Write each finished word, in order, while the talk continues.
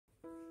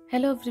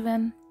Hello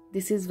everyone,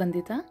 this is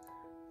Vandita.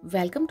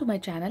 Welcome to my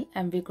channel.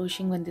 I'm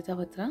Crocheting Vandita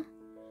Batra.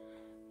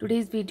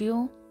 Today's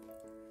video,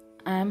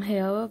 I am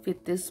here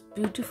with this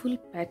beautiful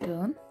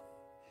pattern.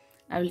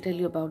 I will tell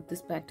you about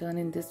this pattern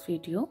in this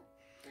video.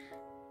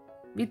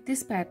 With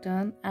this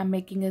pattern, I'm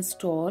making a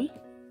stole.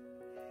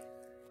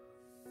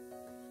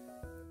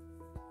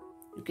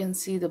 You can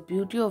see the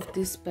beauty of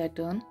this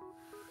pattern.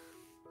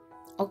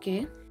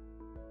 Okay,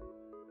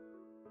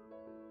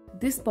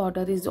 this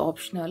border is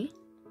optional.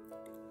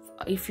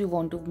 If you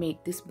want to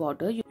make this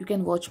border, you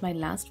can watch my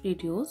last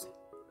videos.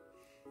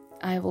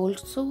 I have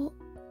also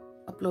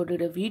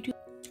uploaded a video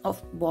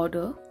of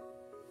border.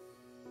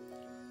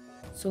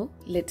 So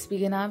let's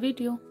begin our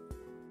video.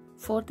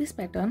 For this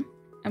pattern,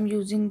 I'm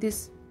using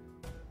this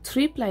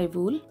 3-ply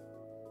wool,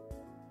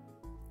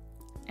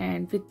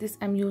 and with this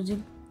I'm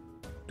using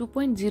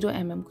 2.0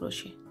 mm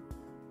crochet.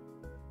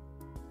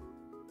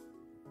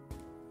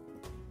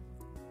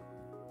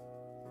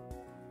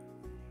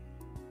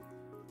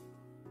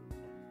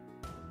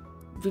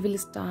 We will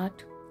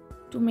start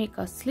to make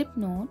a slip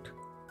knot.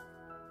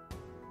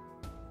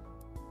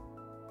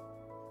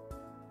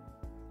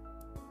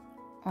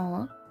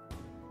 Or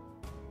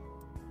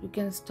you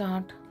can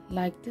start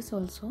like this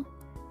also.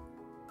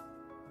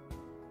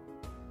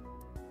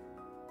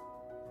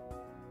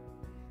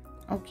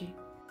 Okay.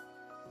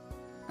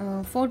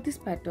 For this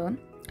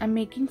pattern, I'm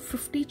making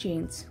 50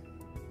 chains.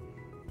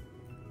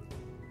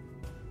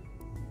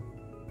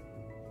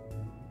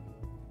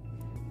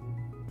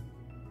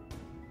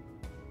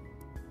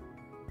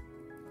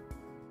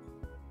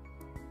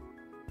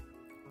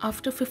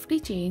 After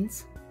 50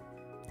 chains,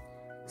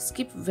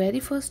 skip very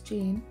first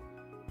chain,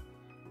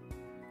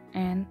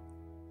 and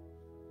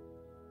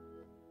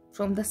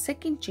from the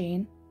second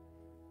chain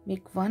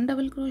make 1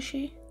 double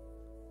crochet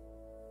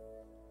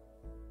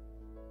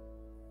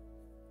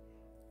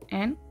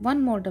and 1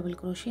 more double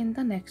crochet in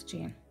the next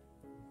chain.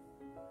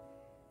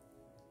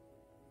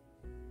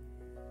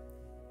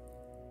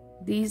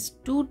 These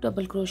 2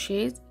 double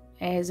crochets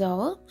as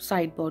our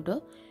side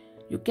border.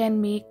 You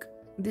can make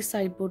this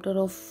side border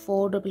of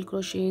 4 double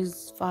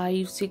crochets,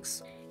 5,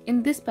 6.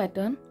 In this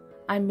pattern,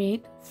 I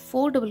made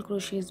 4 double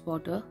crochets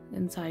border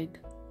inside.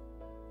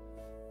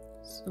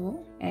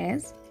 So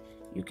as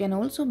you can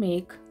also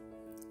make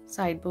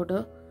side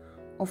border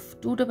of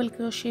 2 double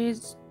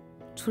crochets,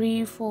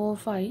 3, 4,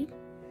 5.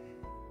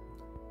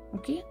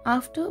 Okay,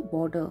 after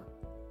border,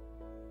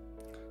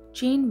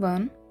 chain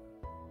 1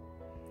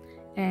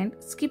 and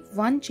skip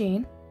 1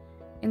 chain.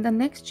 In the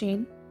next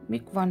chain,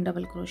 make 1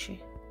 double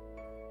crochet.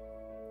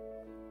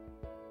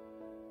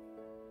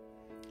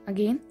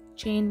 Again,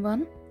 chain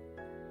 1,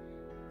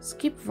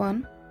 skip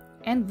 1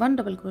 and 1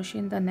 double crochet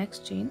in the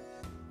next chain.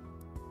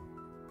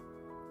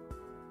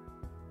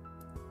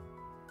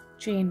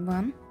 Chain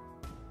 1,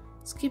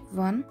 skip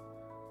 1,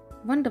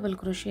 1 double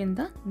crochet in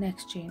the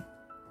next chain.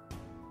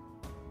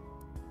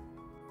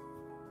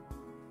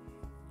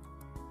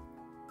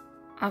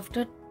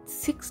 After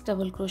 6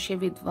 double crochet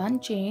with 1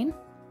 chain,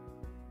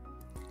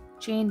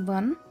 chain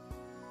 1,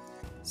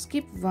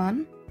 skip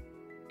 1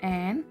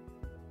 and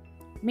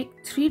make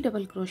 3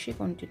 double crochet,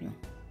 continue.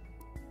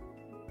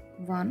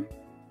 1,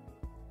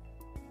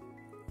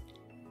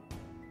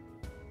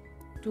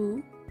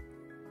 2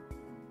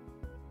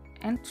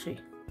 and 3,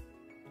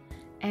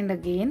 and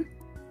again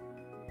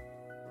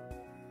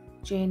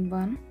chain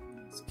 1,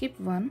 skip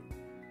 1,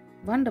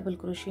 1 double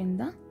crochet in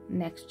the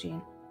next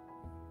chain.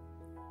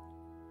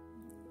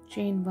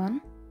 Chain 1,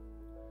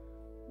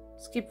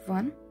 skip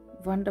 1,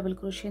 1 double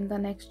crochet in the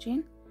next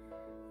chain,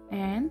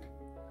 and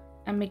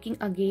I'm making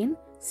again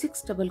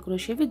 6 double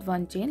crochet with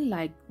 1 chain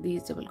like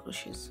these double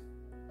crochets.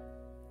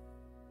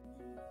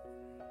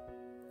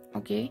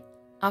 Okay,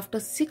 after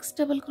 6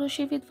 double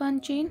crochet with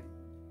 1 chain,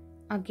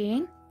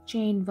 again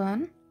chain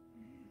 1,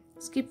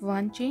 skip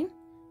 1 chain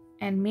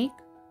and make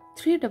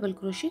 3 double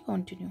crochet,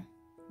 continue.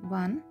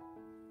 1,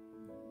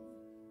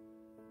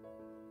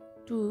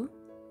 2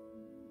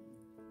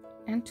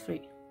 and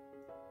 3,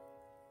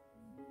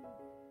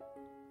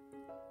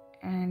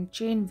 and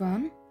chain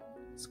 1,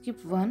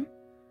 skip 1,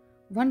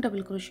 1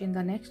 double crochet in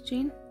the next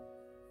chain,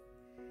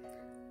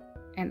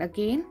 and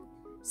again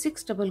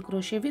 6 double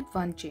crochet with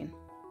 1 chain.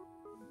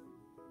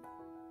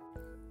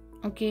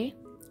 Okay,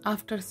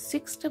 after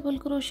 6 double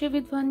crochet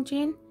with 1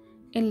 chain,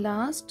 in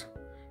last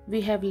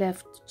we have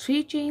left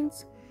 3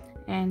 chains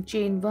and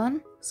chain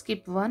 1,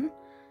 skip 1,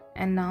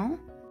 and now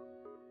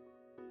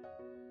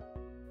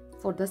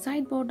for the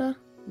side border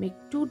make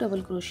 2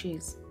 double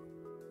crochets.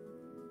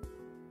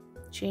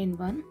 Chain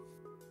 1,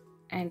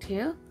 and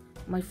here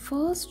my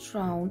first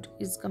round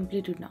is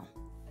completed now.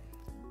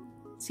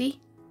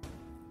 See,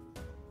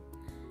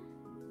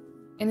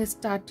 in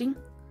starting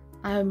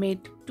I have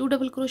made 2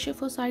 double crochet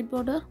for side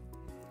border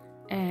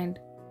and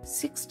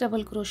 6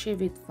 double crochet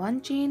with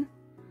 1 chain,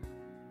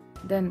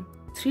 then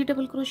 3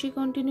 double crochet,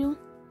 continue.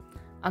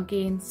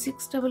 Again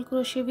 6 double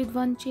crochet with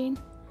 1 chain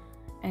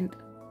and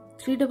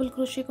 3 double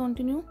crochet,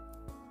 continue.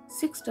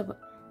 6 double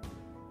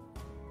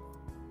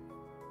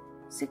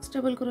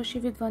crochet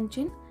with 1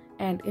 chain,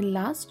 and in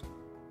last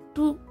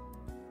 2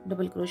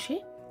 double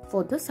crochet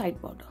for the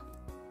side border.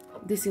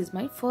 This is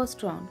my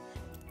first round.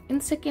 In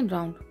second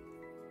round,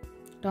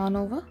 turn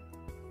over,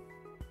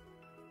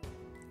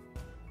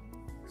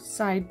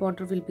 side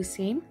border will be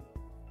same,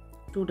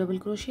 2 double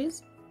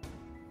crochets,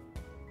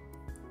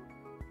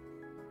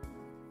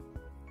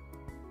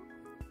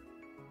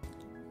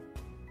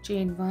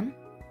 chain 1.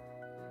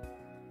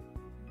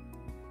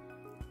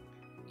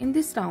 In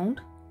this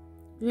round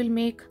we will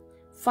make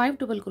 5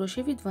 double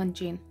crochet with 1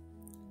 chain.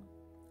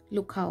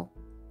 Look how,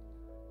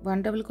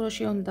 1 double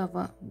crochet on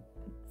the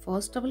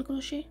first double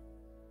crochet,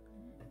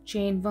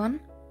 chain 1,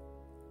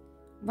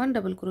 1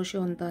 double crochet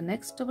on the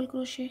next double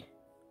crochet,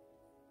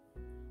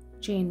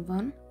 chain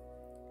 1,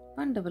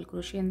 1 double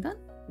crochet in the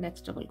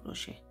next double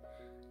crochet.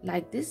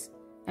 Like this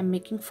I am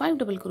making 5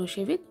 double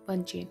crochet with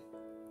 1 chain.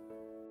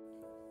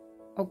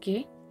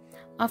 Okay,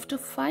 after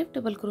 5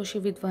 double crochet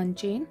with 1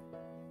 chain,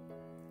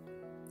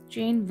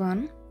 chain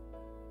 1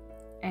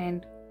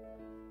 and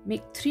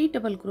make 3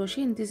 double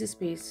crochet in this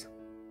space.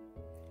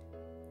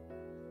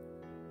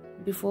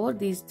 Before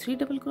these 3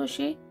 double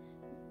crochet,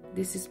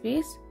 this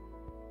space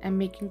I am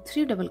making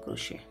 3 double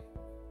crochet.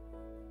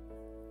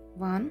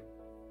 1,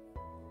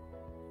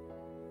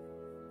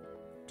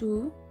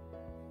 2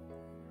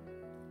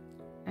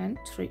 and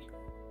 3.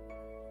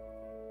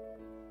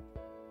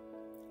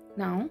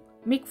 Now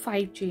make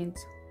 5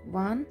 chains.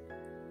 1,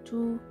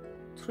 2,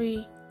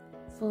 3,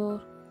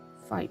 4,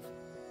 5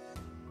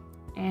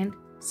 and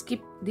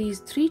skip these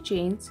 3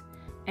 chains,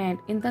 and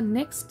in the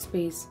next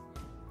space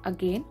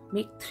again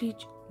make 3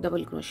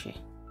 double crochet.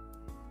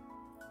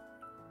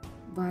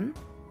 1,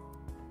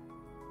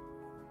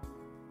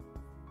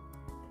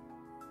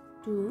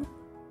 2,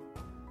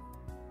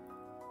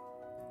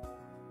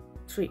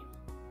 3.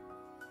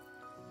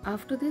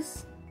 After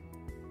this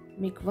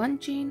make 1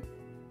 chain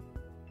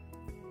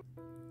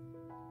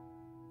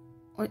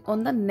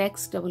on the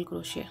next double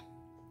crochet.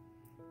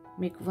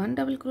 Make 1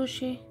 double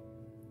crochet,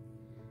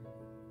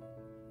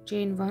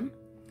 chain 1.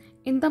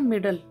 In the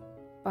middle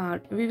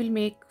part we will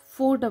make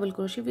 4 double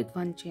crochet with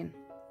 1 chain.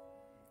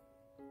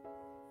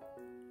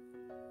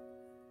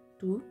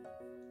 2,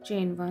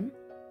 chain 1,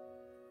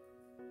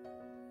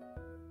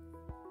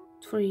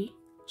 3,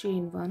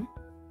 chain 1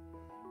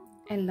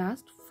 and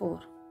last 4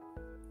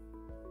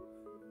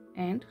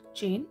 and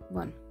chain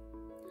 1.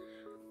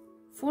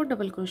 4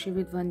 double crochet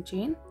with 1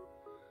 chain.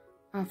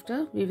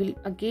 After we will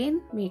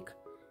again make,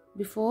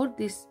 before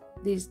these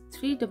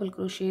 3 double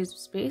crochet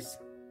space,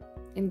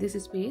 in this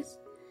space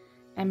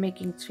I am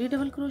making 3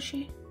 double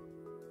crochet.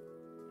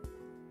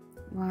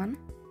 1,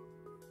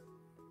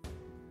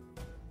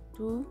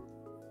 2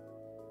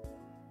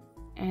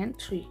 and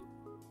 3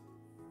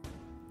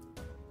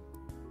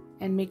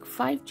 and make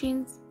 5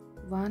 chains.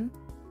 1,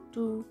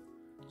 2,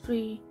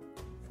 3,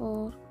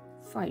 4,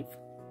 5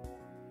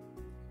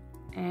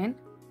 and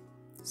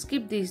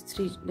skip these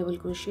 3 double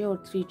crochet or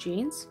 3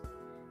 chains.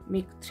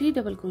 Make 3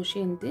 double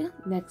crochet in the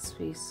next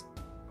space.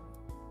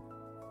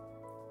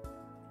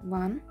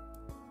 1,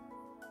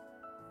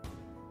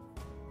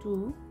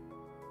 2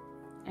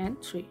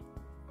 and 3,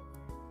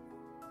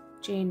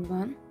 chain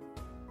 1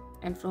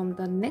 and from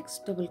the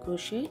next double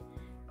crochet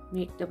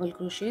make double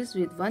crochets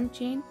with 1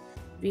 chain.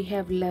 We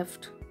have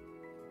left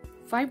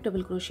 5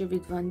 double crochet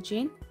with 1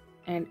 chain,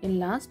 and in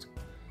last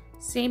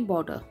same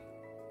border.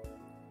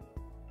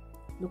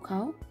 Look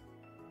how,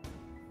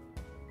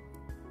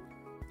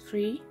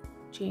 3,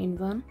 chain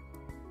 1,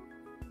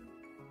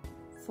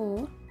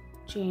 4,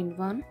 chain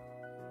 1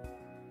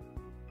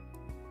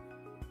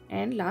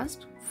 and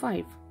last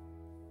 5,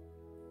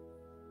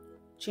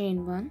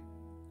 chain 1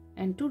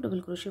 and 2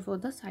 double crochet for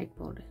the side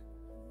border.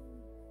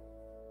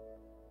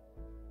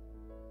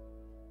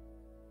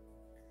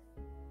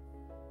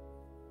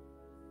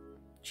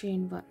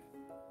 Chain 1.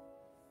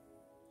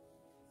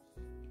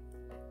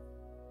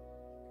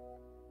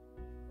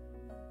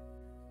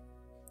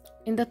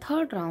 In the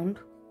third round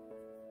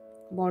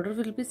border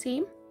will be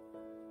same,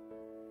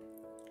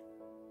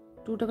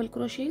 2 double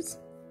crochets,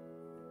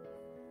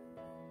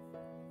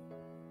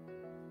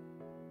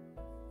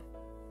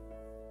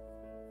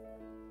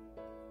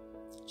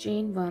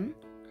 chain 1.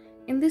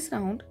 In this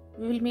round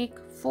we will make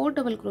 4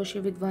 double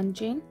crochet with 1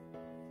 chain.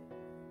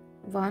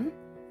 1,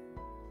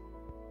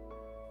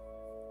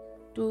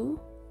 2,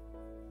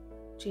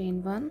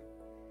 chain 1,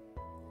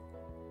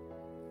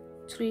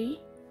 3,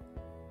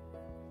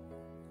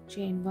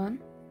 chain 1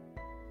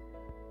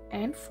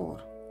 and 4,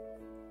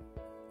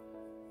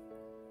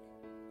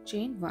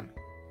 chain 1.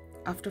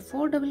 After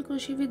 4 double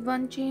crochet with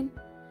 1 chain,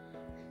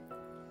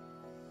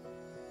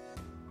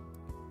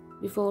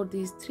 before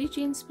these 3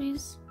 chain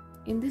space,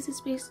 in this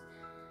space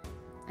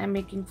I am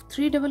making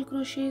 3 double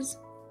crochets.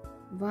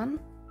 1,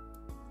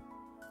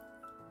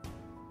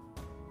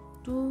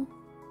 2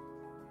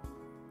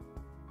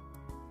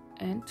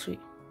 and 3.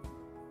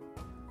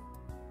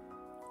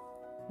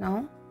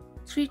 Now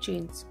 3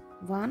 chains,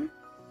 1,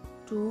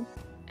 2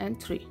 and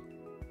 3,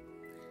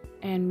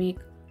 and make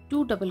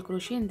 2 double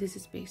crochet in this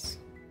space.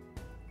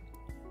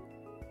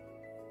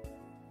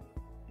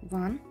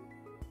 1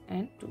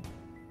 and 2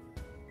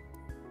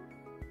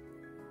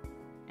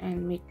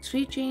 and make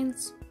 3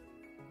 chains.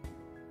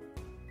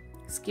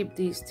 Skip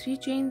these 3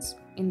 chains.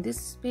 In this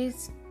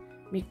space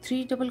make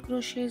 3 double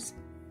crochets.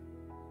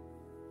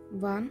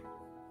 1,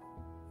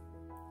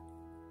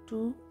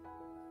 2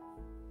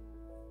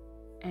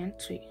 and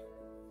 3.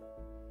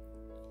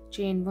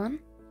 Chain 1.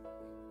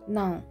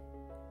 Now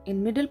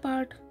in middle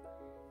part,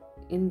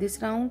 in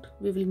this round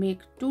we will make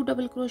 2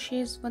 double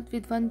crochets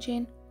with 1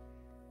 chain.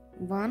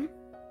 1,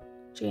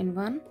 chain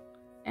 1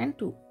 and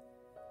 2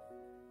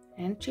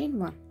 and chain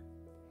 1,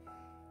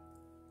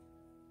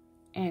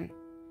 and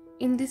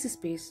in this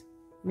space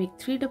make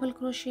 3 double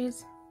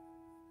crochets,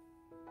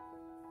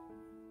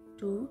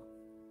 2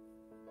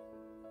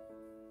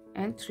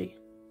 and 3,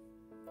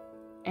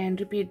 and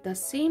repeat the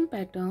same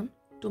pattern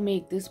to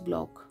make this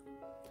block.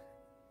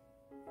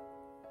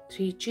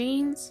 3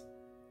 chains,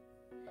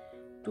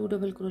 2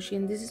 double crochet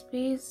in this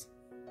space,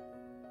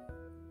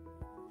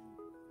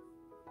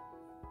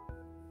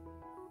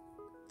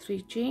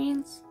 3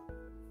 chains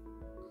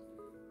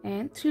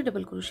and 3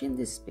 double crochet in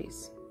this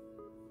space.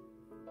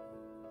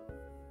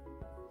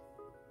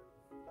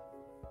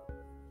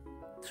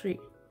 3,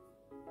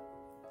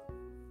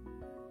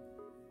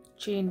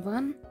 chain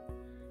 1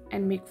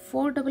 and make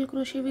 4 double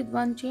crochet with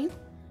 1 chain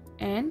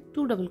and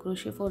 2 double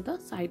crochet for the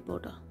side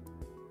border,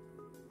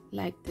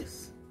 like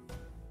this.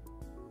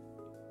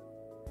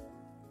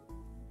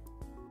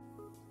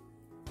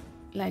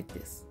 Like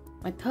this.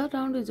 My third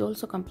round is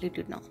also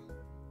completed now.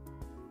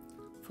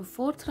 For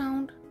fourth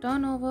round,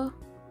 turn over,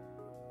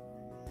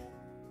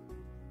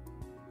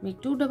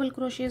 make 2 double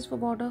crochets for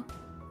border,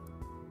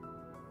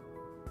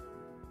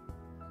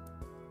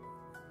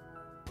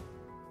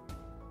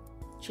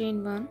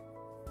 chain 1.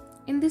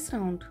 In this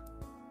round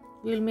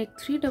we will make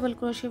 3 double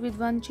crochet with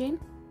 1 chain,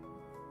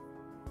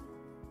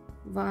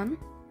 1,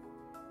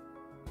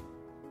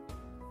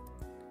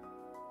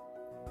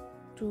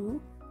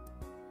 2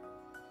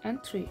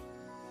 and 3,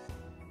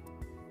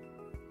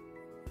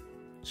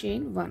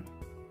 chain 1,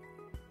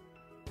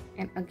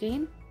 and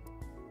again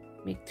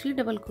make 3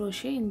 double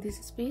crochet in this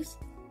space.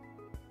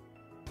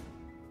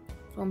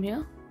 From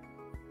here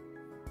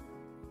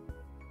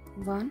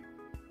 1,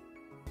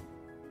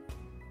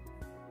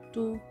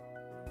 2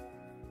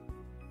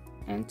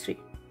 and 3.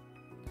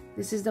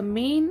 This is the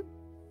main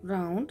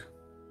round.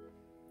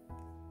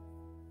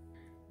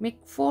 Make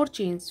 4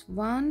 chains,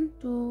 1,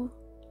 2,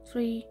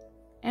 3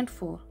 and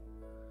 4.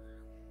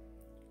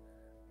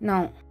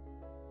 Now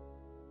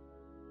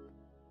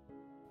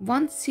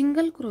 1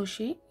 single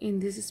crochet in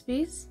this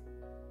space,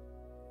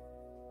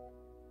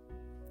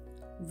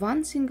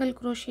 1 single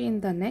crochet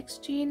in the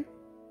next chain,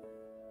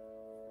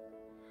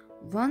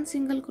 1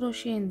 single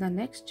crochet in the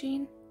next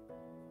chain,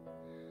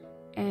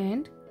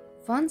 and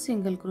 1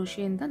 single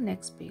crochet in the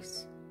next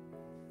space.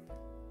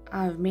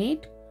 I have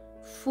made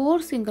 4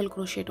 single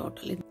crochet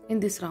total in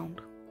this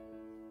round.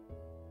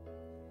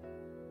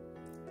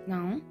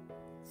 Now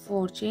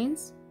 4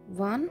 chains,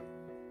 1,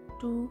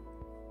 2,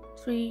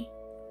 3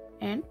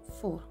 and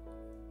 4,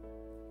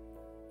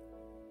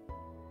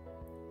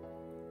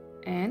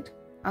 and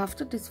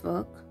after this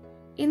work,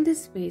 in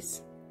this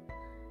space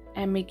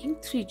I am making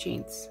 3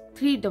 chains,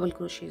 3 double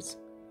crochets,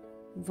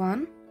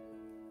 1,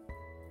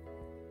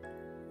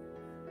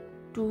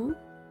 2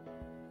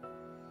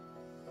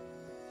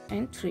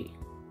 and 3.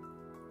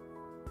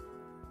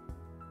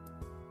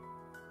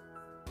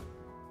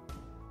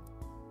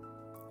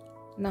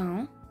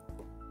 Now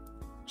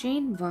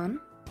chain 1.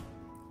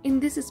 In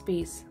this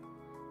space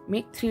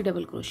make 3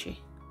 double crochet,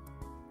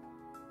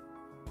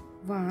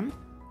 1,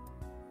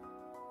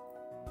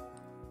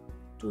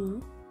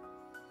 2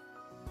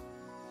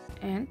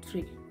 and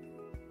 3.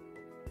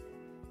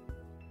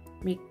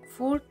 Make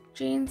 4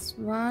 chains,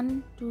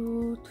 1,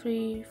 2,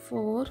 3,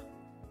 4.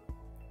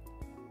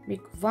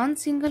 Make 1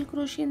 single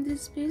crochet in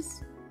this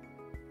space,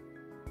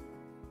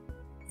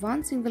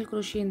 1 single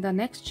crochet in the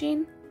next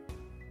chain,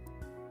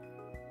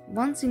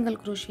 1 single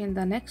crochet in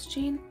the next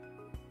chain,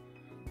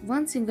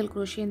 1 single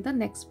crochet in the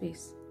next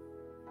space.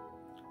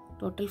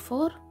 Total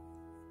 4,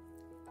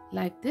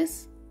 like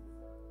this.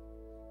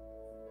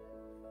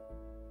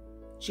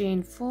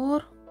 Chain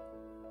 4,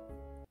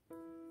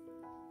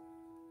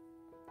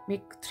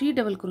 make 3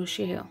 double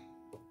crochet here,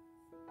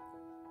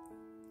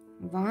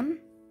 1,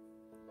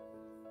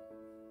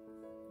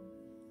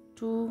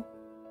 2,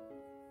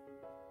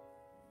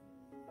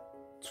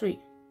 3.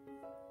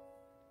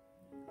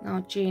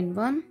 Now chain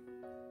 1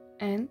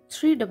 and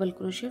 3 double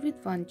crochet with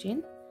 1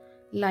 chain,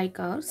 like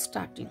our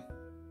starting.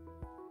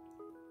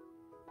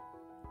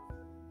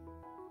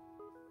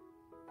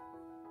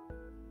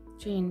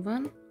 Chain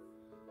 1,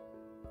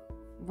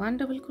 1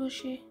 double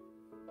crochet,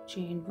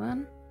 chain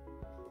 1,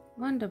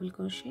 1 double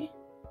crochet,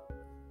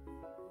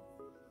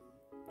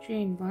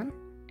 chain 1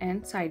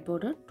 and side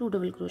border 2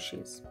 double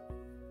crochets.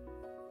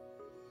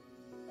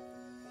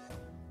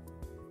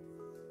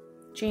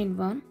 Chain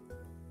 1,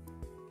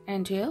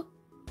 and here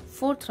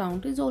fourth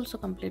round is also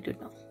completed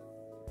now.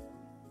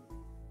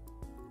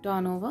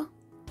 Turn over.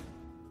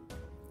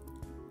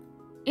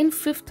 In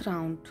fifth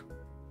round,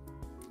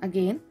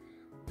 again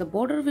the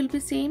border will be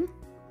same,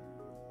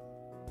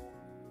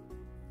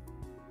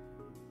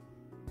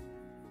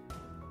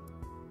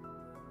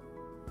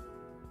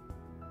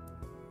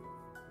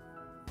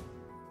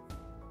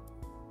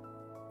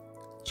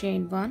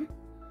 chain 1.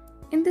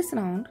 In this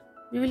round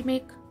we will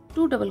make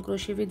 2 double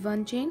crochet with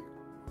 1 chain,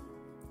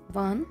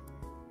 1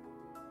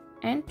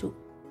 and 2.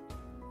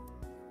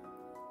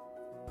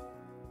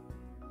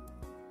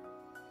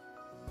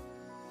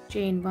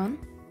 Chain 1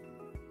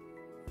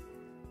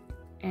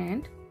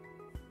 and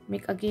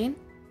make again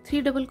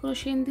 3 double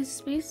crochet in this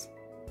space,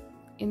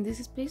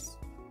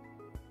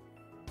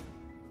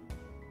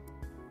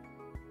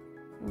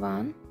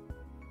 1,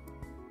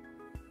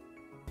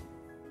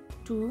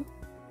 2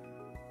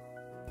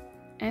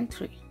 and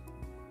 3.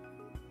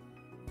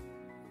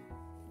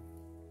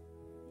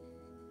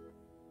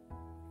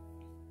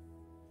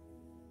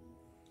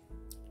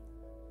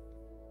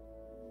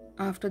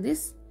 After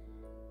this,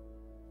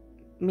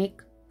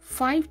 make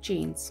 5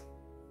 chains.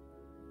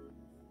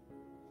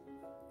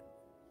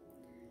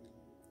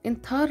 In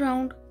third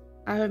round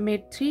I have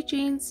made 3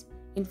 chains,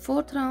 in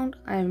fourth round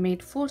I have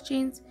made 4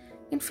 chains,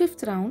 in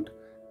fifth round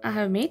I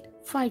have made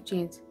 5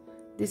 chains.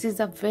 This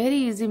is a very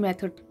easy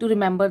method to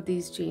remember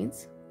these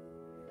chains.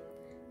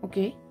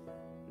 Okay,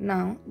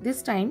 now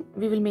this time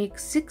we will make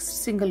 6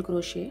 single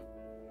crochet,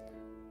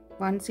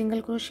 1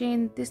 single crochet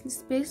in this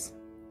space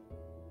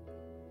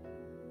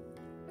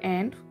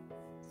and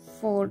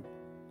 4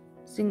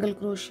 single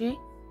crochet.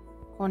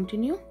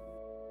 Continue.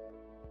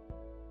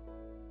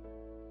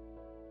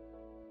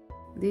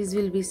 These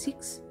will be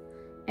 6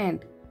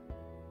 and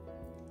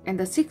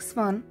the 6th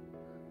one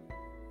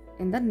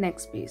in the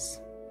next space.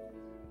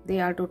 They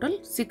are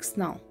total 6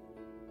 now.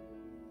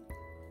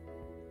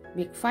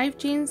 Make 5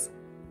 chains,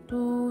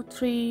 2,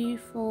 3,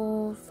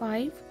 4,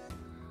 5.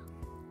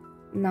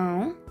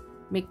 Now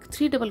make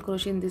 3 double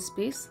crochet in this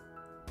space,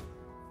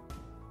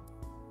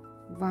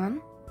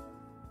 1,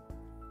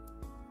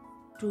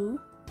 2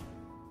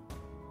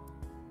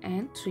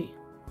 and 3,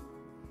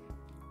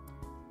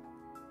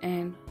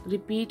 and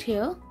repeat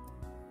here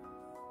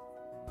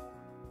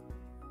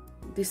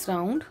this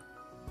round.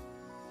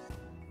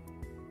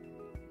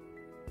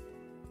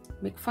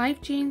 Make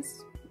 5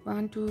 chains,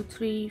 1, 2,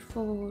 3,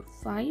 4,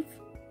 5.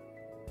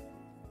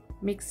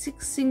 Make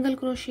 6 single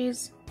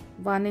crochets,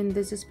 1 in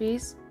this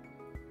space,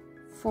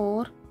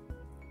 4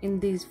 in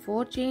these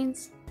 4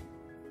 chains,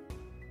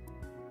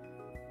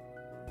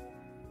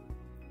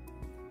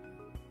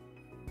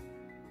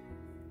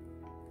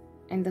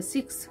 and the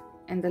 6th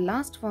and the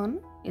last one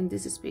in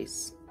this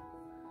space.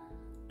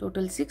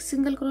 Total 6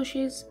 single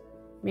crochets.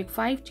 Make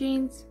 5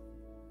 chains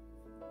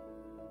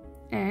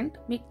and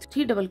make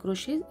 3 double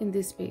crochets in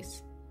this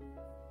space,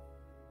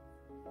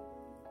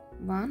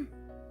 1,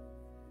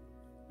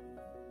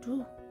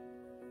 2,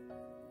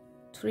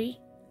 3,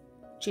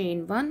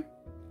 chain 1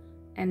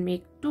 and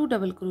make 2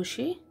 double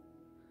crochet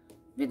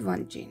with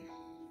 1 chain.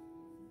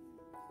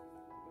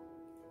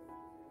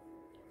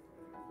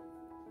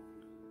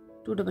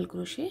 Two double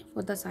crochet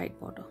for the side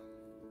border.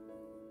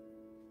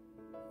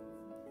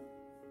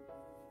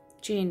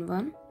 Chain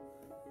 1,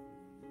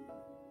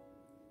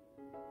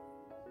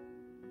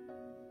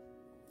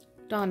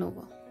 turn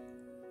over.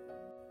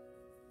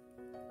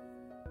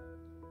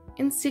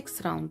 In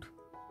 6th round,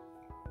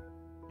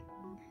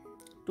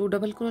 2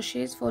 double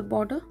crochets for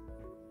border,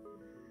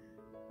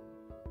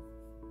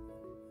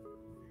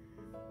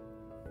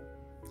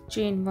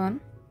 chain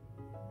 1,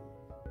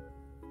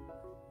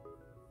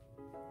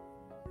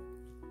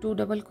 2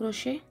 double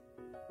crochet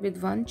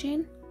with 1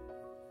 chain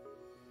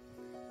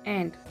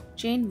and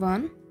chain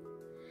 1.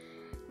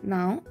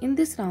 Now in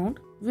this round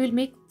we will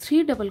make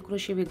 3 double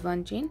crochet with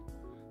 1 chain,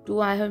 2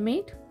 I have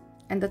made,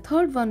 and the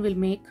third one will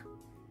make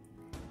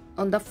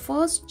on the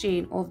first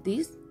chain of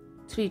these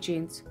 3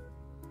 chains.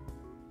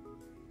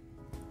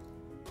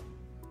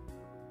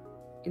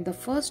 In the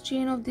first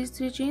chain of these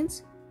 3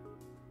 chains,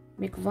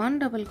 make 1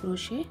 double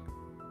crochet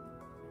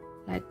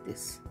like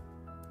this,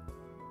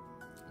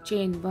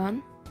 chain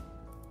 1.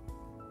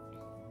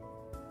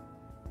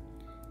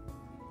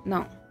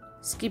 Now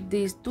skip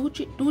these two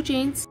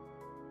chains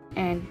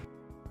and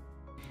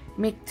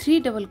make 3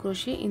 double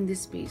crochet in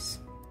this space,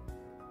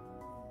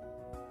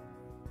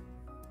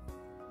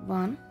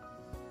 1,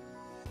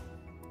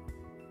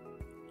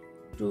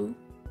 2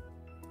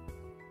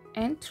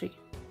 and 3.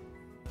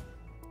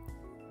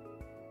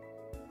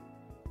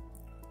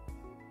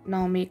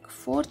 Now make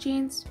 4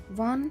 chains,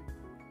 1,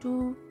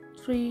 2,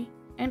 3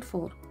 and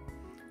 4.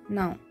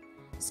 Now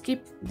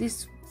skip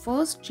this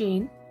first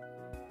chain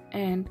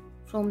and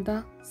from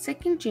the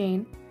second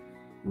chain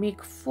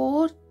make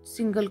 4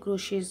 single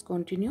crochets.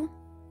 Continue,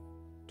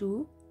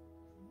 2,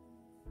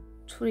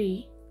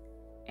 3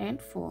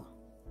 and 4.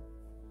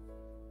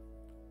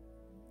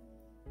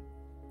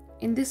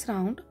 In this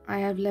round I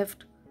have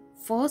left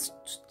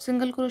first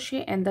single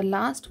crochet and the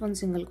last one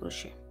single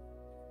crochet.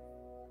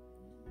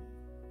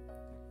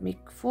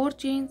 Make 4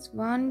 chains,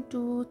 1,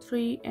 2,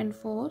 3 and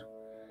 4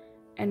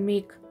 and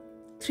make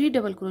 3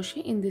 double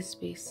crochet in this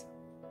space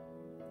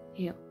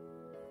here,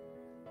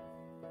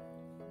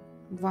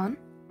 1,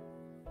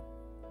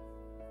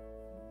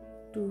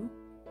 2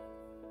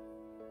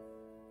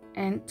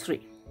 and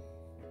 3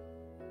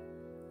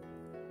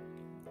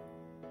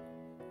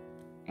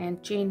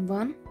 and chain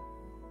 1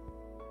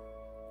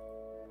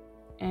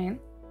 and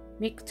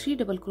make 3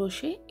 double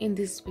crochet in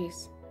this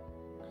space.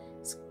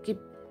 Skip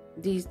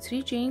these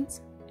 3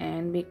 chains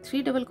and make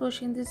 3 double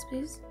crochet in this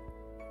space.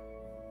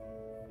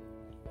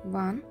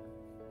 1,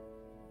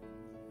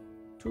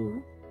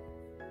 2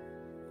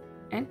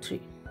 and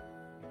 3.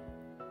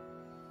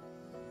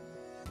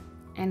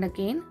 And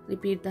again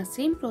repeat the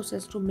same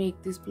process to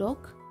make this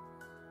block.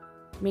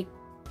 Make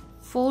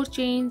 4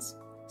 chains,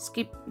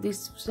 skip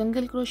this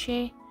single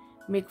crochet,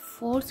 make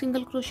 4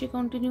 single crochet,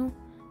 continue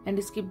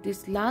and skip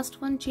this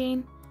last one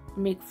chain,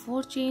 make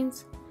 4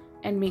 chains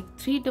and make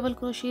 3 double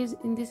crochets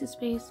in this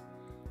space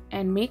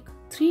and make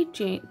 3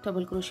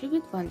 double crochet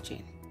with 1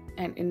 chain,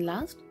 and in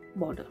last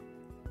border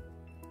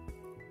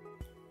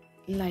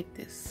like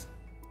this.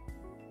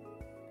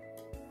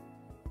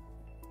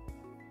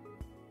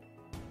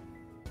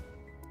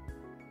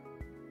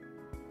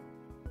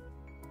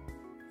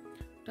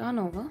 Turn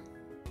over.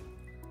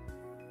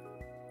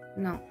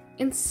 Now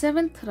in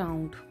 7th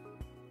round,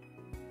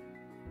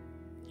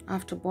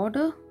 after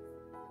border,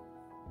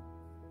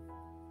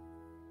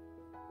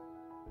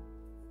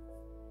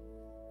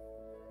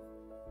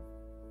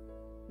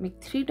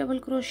 make 3 double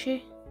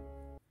crochet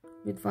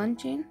with 1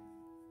 chain,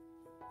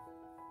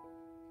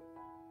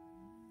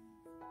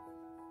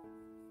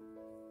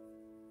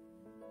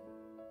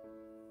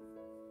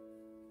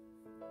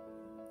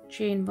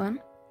 chain 1,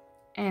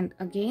 and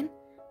again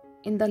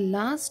in the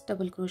last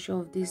double crochet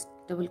of these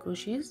double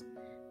crochets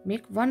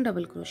make 1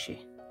 double crochet.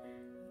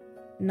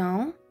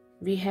 Now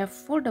we have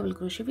 4 double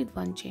crochet with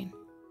 1 chain.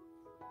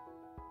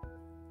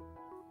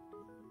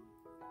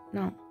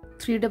 Now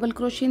 3 double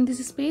crochet in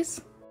this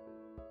space.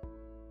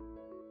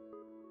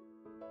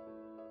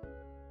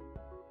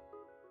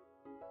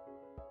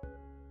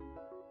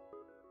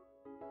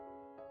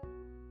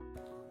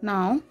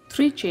 Now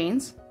 3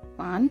 chains,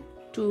 1,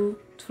 2,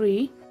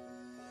 3,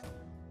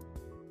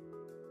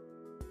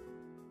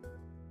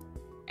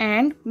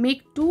 and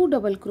make 2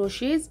 double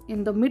crochets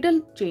in the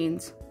middle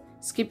chains.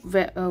 Skip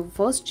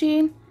first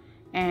chain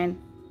and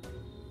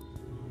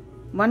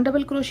 1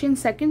 double crochet in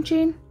second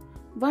chain,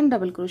 1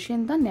 double crochet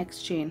in the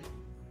next chain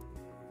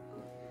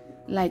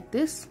like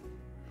this.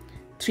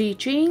 3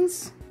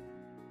 chains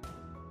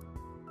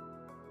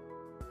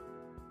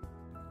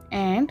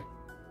and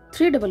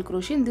 3 double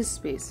crochet in this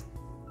space.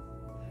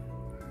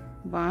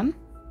 1,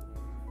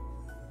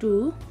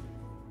 2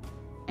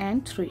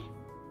 and 3.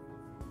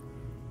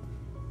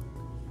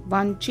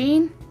 1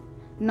 chain.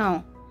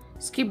 Now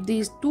skip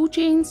these 2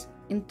 chains.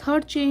 In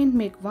third chain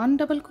make 1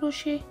 double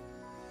crochet,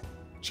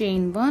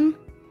 chain 1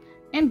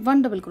 and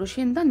 1 double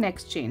crochet in the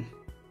next chain,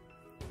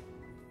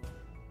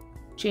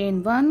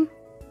 chain 1,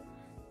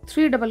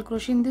 3 double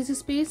crochet in this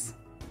space,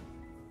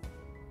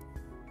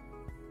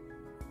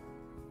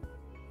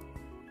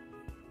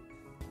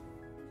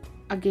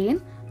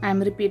 again I am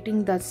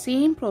repeating the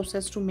same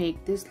process to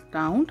make this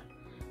round.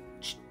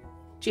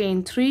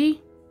 Chain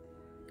 3,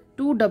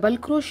 2 double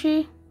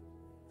crochet,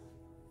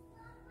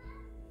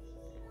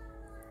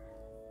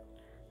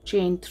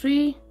 chain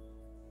 3,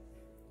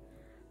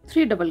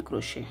 3 double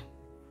crochet,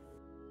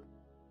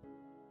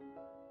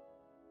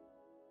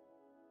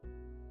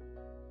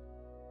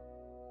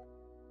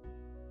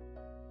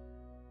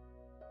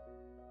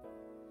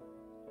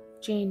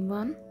 chain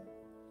 1,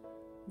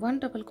 1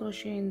 double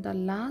crochet in the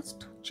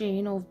last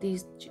chain of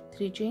these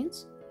 3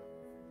 chains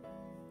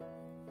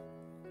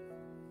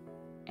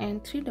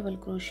and 3 double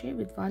crochet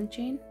with 1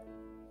 chain,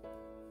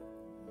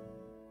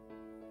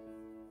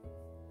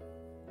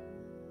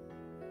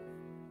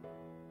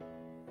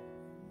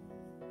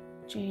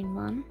 chain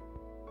 1,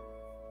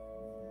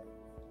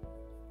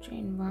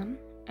 chain 1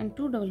 and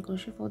 2 double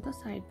crochet for the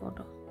side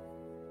border,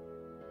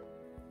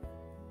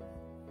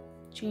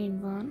 chain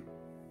 1,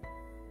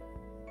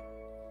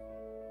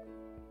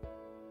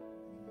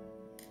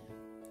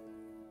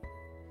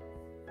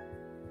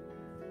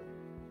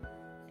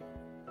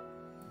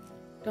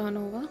 turn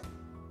over.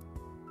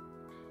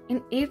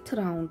 In 8th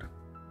round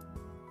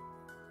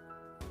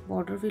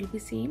border will be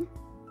same,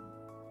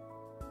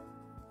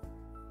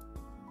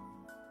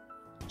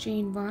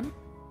 chain 1.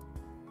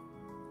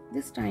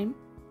 This time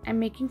I am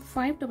making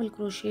 5 double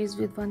crochets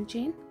with 1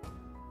 chain,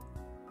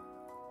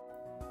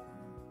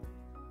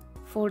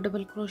 4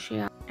 double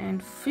crochet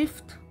and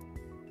 5th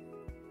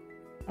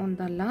on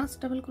the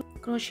last double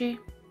crochet,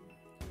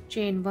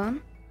 chain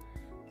 1,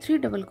 3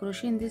 double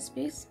crochet in this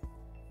space,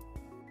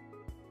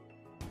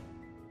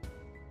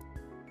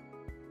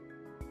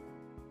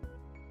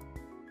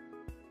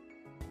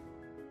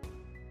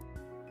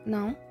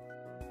 now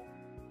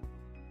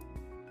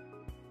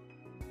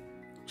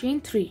chain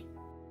 3,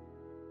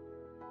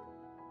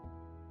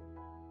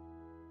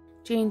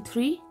 chain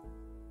 3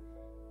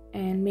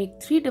 and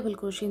make 3 double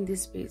crochet in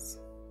this space,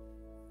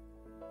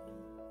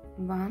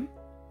 1,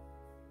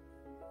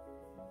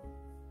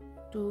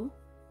 2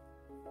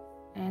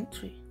 and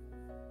 3,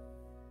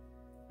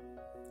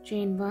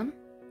 chain 1,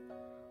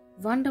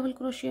 1 double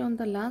crochet on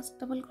the last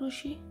double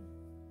crochet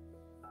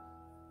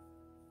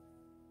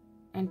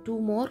and 2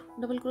 more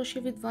double crochet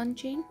with 1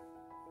 chain,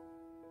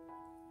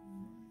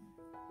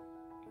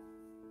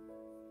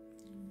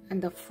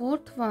 and the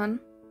fourth one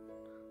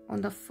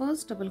on the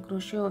first double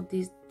crochet of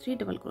these 3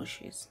 double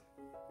crochets,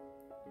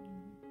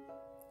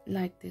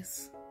 like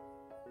this.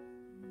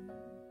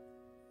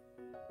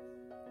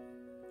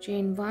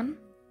 Chain 1.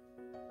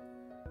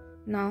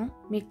 Now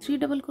make 3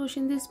 double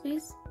crochet in this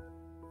space.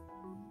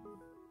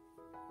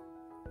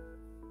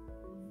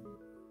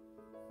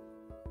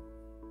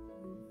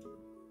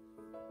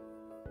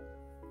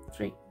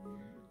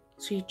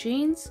 Three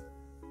chains,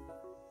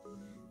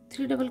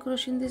 3 double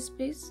crochet in this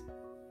space.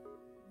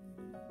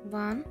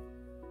 1,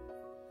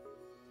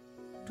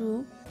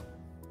 2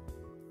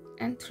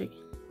 and 3.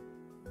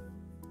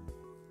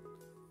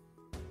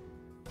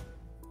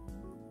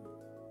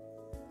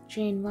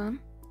 Chain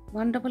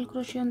 1 double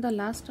crochet on the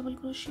last double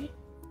crochet,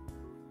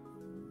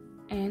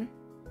 and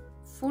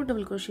 4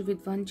 double crochet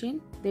with 1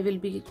 chain. There will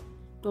be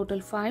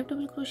total 5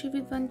 double crochet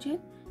with 1 chain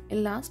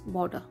in last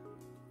border.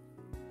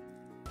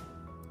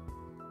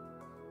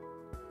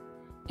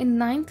 In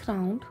 9th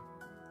round,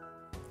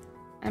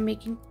 I am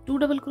making 2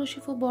 double crochet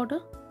for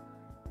border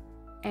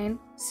and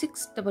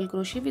 6 double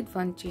crochet with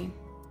 1 chain,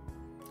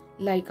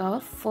 like our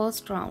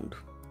first round.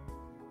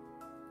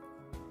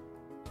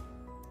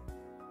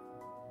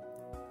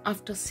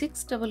 After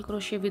 6 double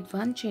crochet with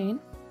 1 chain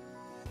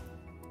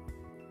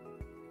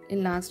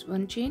in last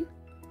 1 chain,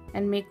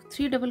 and make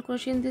 3 double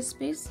crochet in this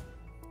space.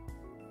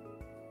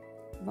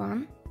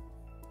 1,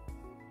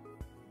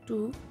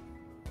 2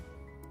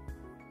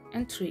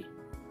 and 3.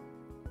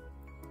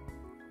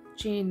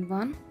 Chain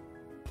 1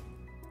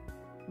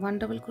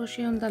 double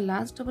crochet on the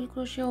last double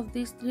crochet of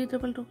these 3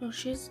 double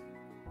crochets,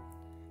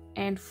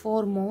 and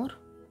 4 more.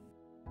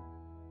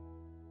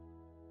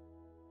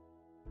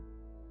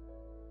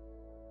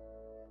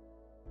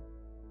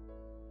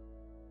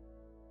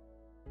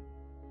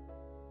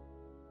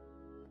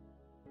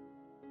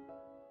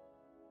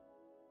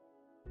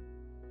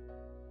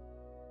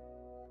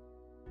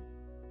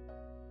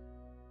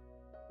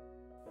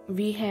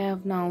 We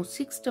have now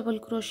 6 double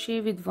crochet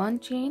with 1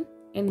 chain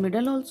in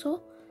middle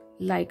also,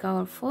 like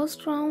our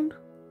first round,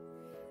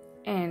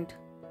 and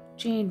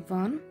chain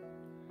 1,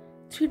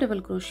 3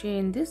 double crochet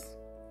in this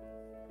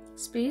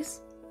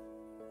space.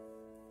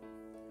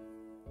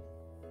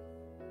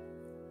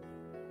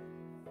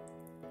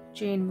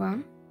 Chain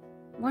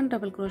 1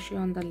 double crochet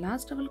on the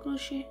last double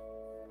crochet,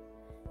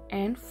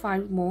 and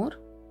 5 more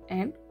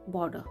and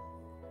border.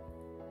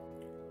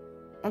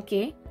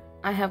 Okay,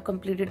 I have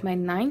completed my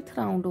 9th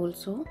round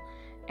also,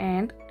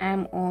 and I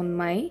am on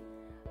my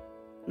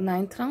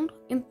 9th round.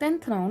 In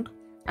 10th round,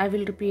 I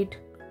will repeat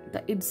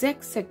the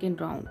exact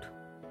second round.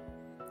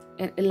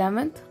 In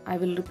 11th, I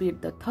will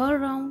repeat the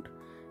 3rd round,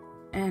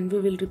 and we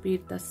will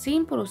repeat the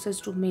same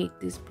process to make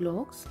these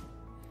blocks,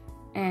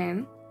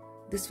 and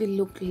this will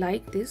look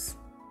like this.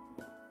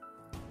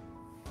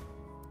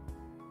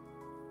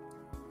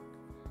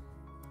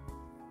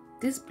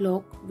 This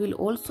block will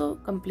also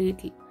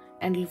complete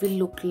and it will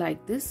look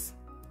like this.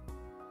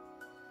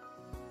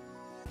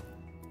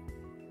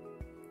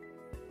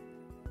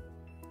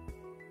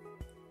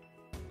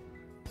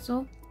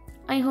 So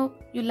I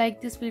hope you like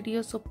this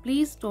video, so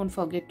please don't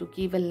forget to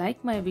give a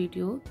like my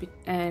video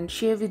and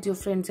share with your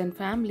friends and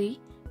family,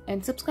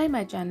 and subscribe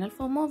my channel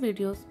for more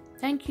videos.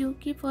 Thank you.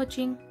 Keep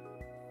watching.